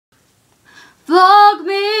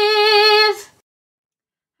Vlogmas!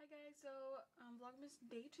 Hi guys, so Vlogmas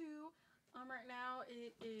day 2. Right now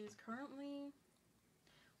it is currently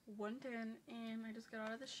 1:10 and I just got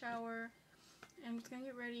out of the shower. I'm just gonna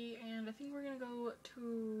get ready and I think we're gonna go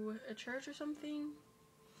to a church or something.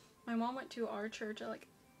 My mom went to our church at like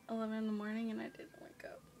 11 in the morning and I didn't wake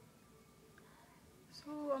up.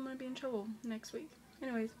 So I'm gonna be in trouble next week.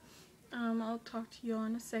 Anyways, I'll talk to y'all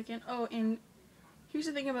in a second. Oh, and here's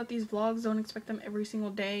the thing about these vlogs, don't expect them every single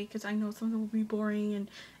day because I know something will be boring and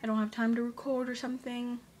I don't have time to record or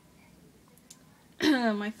something.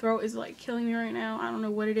 My throat is like killing me right now. I don't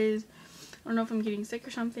know what it is. I don't know if I'm getting sick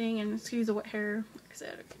or something, and excuse the wet hair. Like I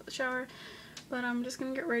said, I got out of the shower. But I'm just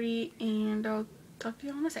gonna get ready and I'll talk to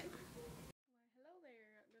y'all in a second. Hello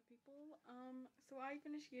there, good people. So I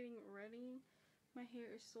finished getting ready. My hair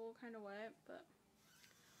is still kind of wet, but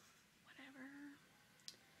whatever.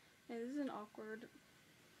 Yeah, this is an awkward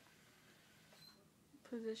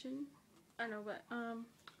position. I know, but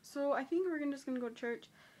so I think we're just gonna go to church,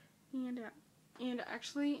 and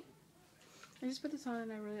actually, I just put this on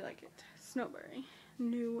and I really like it. Snowberry,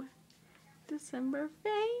 new December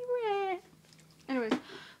favorite. Anyways,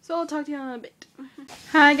 so I'll talk to you in a bit.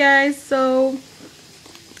 Hi guys, so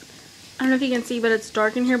I don't know if you can see, but it's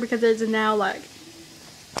dark in here because it's now like,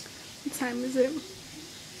 what time is it?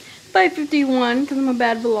 5:51, because I'm a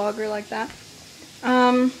bad vlogger like that.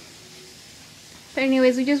 But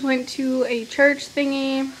anyways, we just went to a church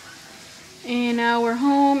thingy, and now we're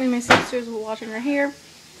home, and my sister's washing her hair,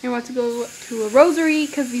 and we're about to go to a rosary,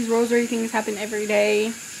 because these rosary things happen every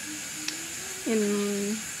day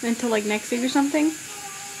until like next week or something.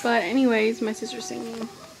 But anyways, my sister's singing,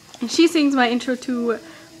 and she sings my intro to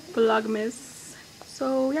Vlogmas.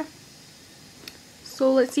 So yeah,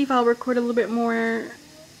 so let's see if I'll record a little bit more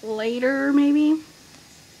later maybe.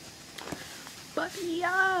 But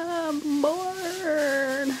yeah, I'm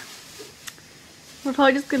bored. We're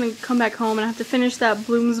probably just gonna come back home and I have to finish that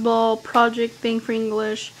Bloomsball project thing for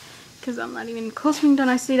English because I'm not even close to being done.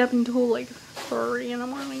 I stayed up until like 3 in the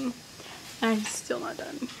morning and I'm still not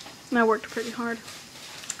done. And I worked pretty hard.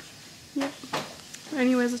 Yep.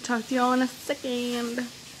 Anyways, I'll talk to y'all in a second.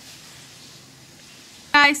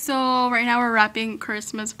 Guys, so right now we're wrapping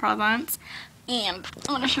Christmas presents and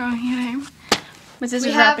I want to show you. My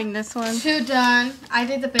sister's wrapping this one. 2 done. I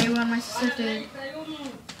did the baby one. My sister did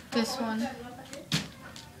this one.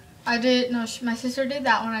 My sister did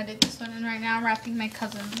that one. I did this one. And right now I'm wrapping my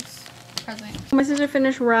cousin's present. My sister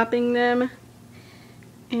finished wrapping them.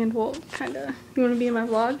 And we'll kind of, you want to be in my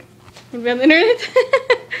vlog? Maybe on the internet?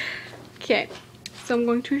 Okay. So I'm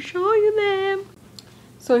going to show you them.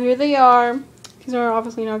 So here they are. These are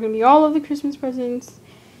obviously not going to be all of the Christmas presents.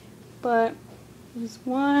 But there's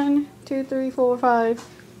 1, 2, 3, 4, 5.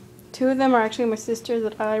 2 of them are actually my sister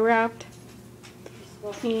that I wrapped.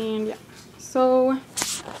 And yeah. So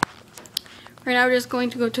right now we're just going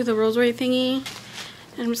to go to the rosary thingy.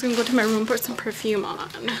 And I'm just going to go to my room, put some perfume on.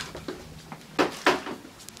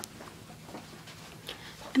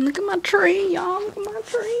 And look at my tree, y'all. Look at my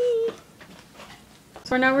tree.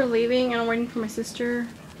 So now we're leaving and I'm waiting for my sister.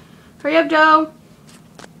 Hurry up, Joe.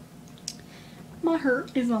 My hair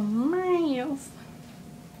is a mess.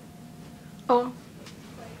 Oh.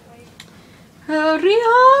 Hurry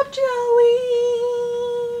up, Joey.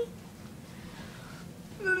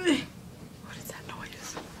 What is that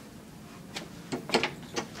noise?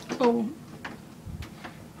 Oh.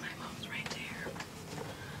 My mom's right there.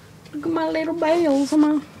 Look at my little bells on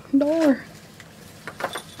my door.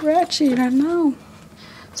 Ratchet, I know.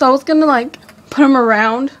 So I was gonna like put them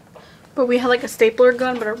around, but we had like a stapler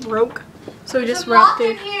gun, but it broke. So we just wrapped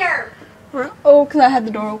it. Here. Oh, because I had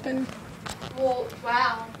the door open. Well,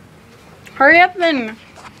 wow. Hurry up then.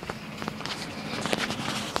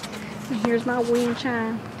 And here's my wind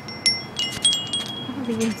chime. I don't know if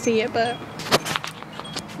you can see it, but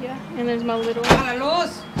yeah. And there's my little lights. I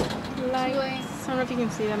don't know if you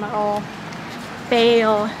can see them at all.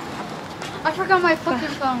 Fail. I forgot my fucking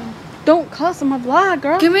phone. Don't cuss on my vlog,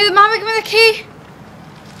 girl. Mama, give me the key.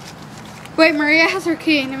 Wait, Maria has her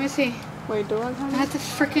key. Let me see. Wait, do I I have to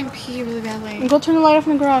freaking pee really badly. Go turn the light off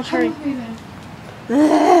in the garage. Hurry.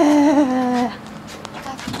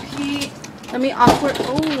 Let me awkward.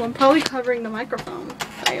 Oh, I'm probably covering the microphone.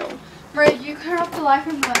 Fail. Maria, you turn off the light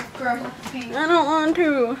from the garage. I don't want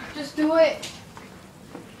to. Just do it.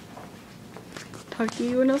 Talk to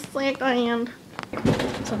you in a second.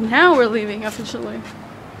 So now we're leaving officially.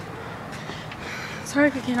 Sorry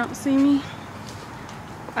if you cannot see me.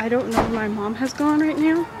 I don't know where my mom has gone right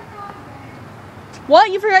now.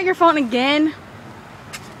 What? You forgot your phone again?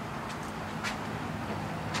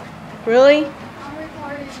 Really? I'm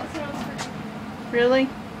recording. That's what I was Really?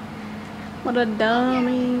 What a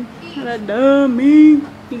dummy. What a dummy.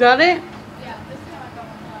 You got it? Yeah, this time I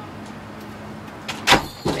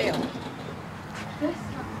don't know. Fail.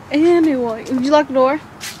 Anyway, did you lock the door?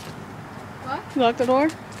 What? You locked the door?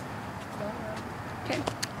 Okay.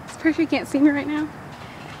 It's pretty sure you can't see me right now.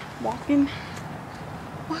 Walking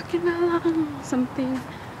along something.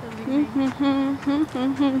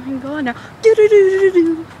 Go now.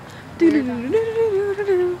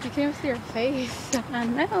 You can't see your face. I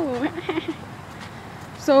know.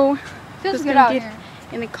 So, Feels just good gonna out get here.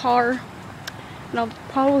 in the car, and I'll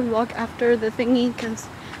probably vlog after the thingy because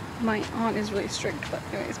my aunt is really strict. But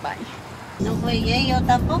anyways, bye. No juegué yo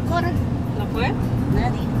tampoco, ahora. ¿No fue?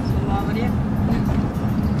 Nadie. Solo abría.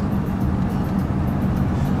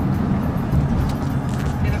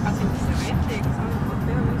 Era casi no se vende, que son los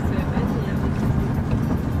porteros, no se vende y ya no.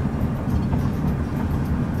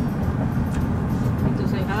 Y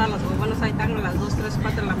tus encadas, los buenos ahí están a las 2, 3,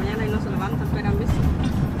 4 de la mañana y no se levantan, esperan mis.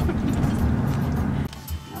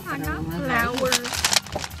 I got flowers.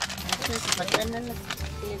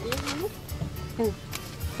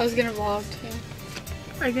 I was gonna vlog too.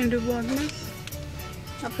 Are you gonna do Vlogmas?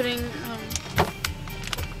 I'm putting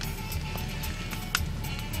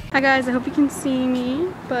Hi guys, I hope you can see me,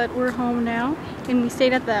 but we're home now, and we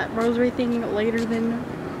stayed at that rosary thing later than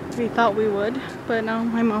we thought we would, but now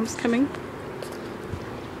my mom's coming.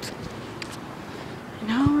 And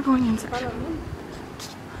now we're going inside. I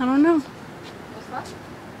don't know.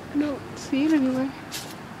 I don't see it anywhere.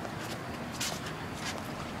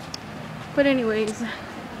 But anyways,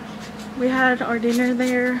 we had our dinner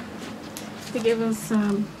there. They gave us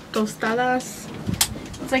tostadas.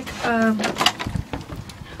 It's like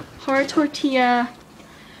hard tortilla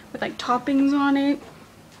with like toppings on it.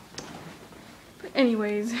 But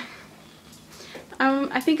anyways,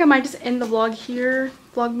 I think I might just end the vlog here,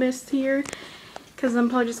 Vlogmas here, because I'm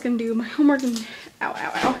probably just gonna do my homework and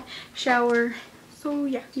shower. So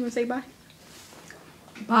yeah, you wanna say bye?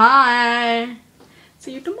 Bye.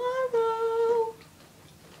 See you tomorrow.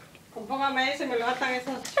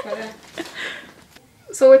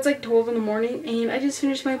 So it's like 12 in the morning, and I just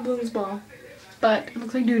finished my Blooms ball. But it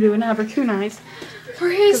looks like doo-doo, and I have raccoon eyes.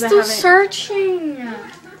 He's still searching.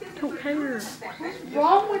 Don't care. What's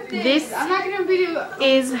wrong with this? This I'm not gonna be.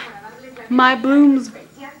 is my Blooms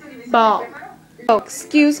ball. Oh,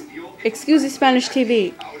 excuse the Spanish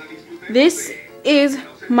TV. This is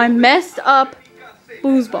my messed up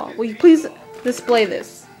Blooms ball. Will you please display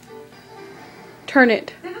this? Turn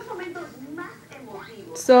it.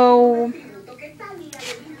 So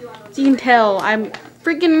you can tell I'm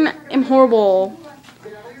freaking am horrible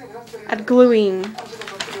at gluing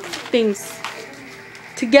things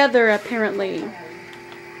together apparently.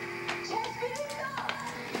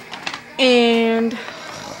 And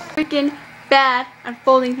freaking bad at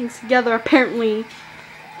folding things together apparently.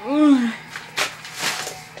 Ugh.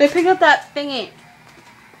 Did I pick up that thingy?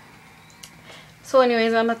 So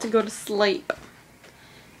anyways, I'm about to go to sleep.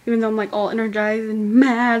 Even though I'm like all energized and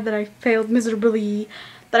mad that I failed miserably.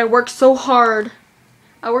 That I worked so hard.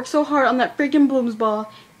 I worked so hard on that freaking Blooms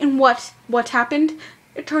ball. And what happened?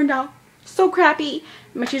 It turned out so crappy.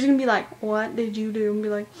 My teacher's gonna be like, what did you do? And be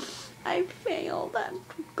like, I failed at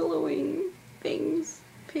gluing things,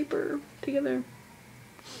 paper together.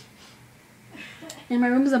 And my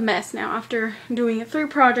room is a mess now after doing 3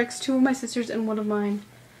 projects, 2 of my sisters and 1 of mine.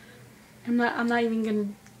 I'm not even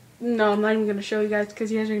gonna show you guys because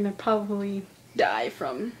you guys are gonna probably die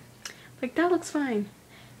from like that looks fine.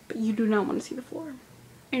 But you do not want to see the floor.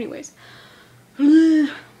 Anyways, I'll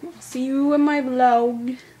see you in my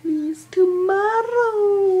vlog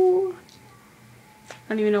tomorrow. I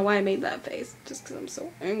don't even know why I made that face. Just because I'm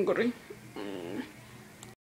so angry.